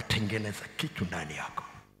imani inatengeneza kitu ndani yako,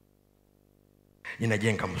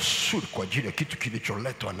 inajenga msuri kwa ajili ya kitu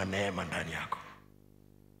kilicholetwa na neema ndani yako,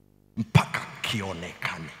 mpaka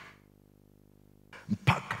kionekane,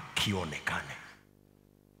 mpaka kionekane.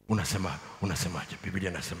 Unasemaje? Biblia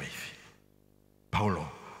inasema hivi, Paulo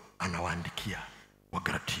anawaandikia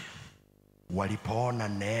Wagalatia, walipoona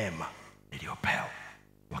neema niliyopewa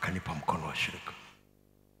wakanipa mkono wa shirika.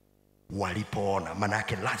 Walipoona, maana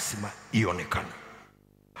yake lazima ionekane.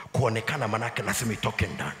 Kuonekana maana yake lazima itoke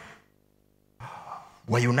ndani.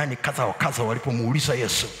 Wayunani kadha wa kadha walipomuuliza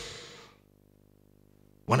Yesu,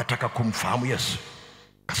 wanataka kumfahamu Yesu.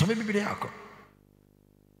 Kasome Biblia yako.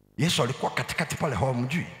 Yesu alikuwa katikati pale,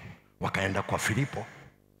 hawamjui. Wakaenda kwa Filipo,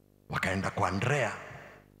 wakaenda kwa Andrea.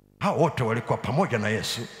 Hao wote walikuwa pamoja na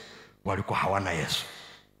Yesu, walikuwa hawana Yesu.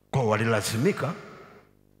 Kwa walilazimika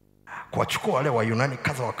kuwachukua wale Wayunani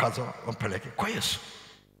kadha wa kadha wampeleke kwa Yesu.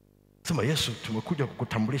 Sema, Yesu, tumekuja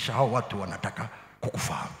kukutambulisha, hao watu wanataka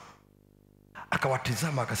kukufahamu.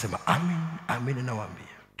 Akawatizama akasema, amin, amin nawaambia,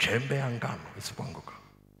 chembe ya ngano isipoanguka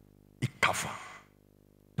ikafa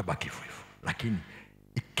tabaki hivyo hivyo, lakini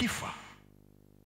ikifa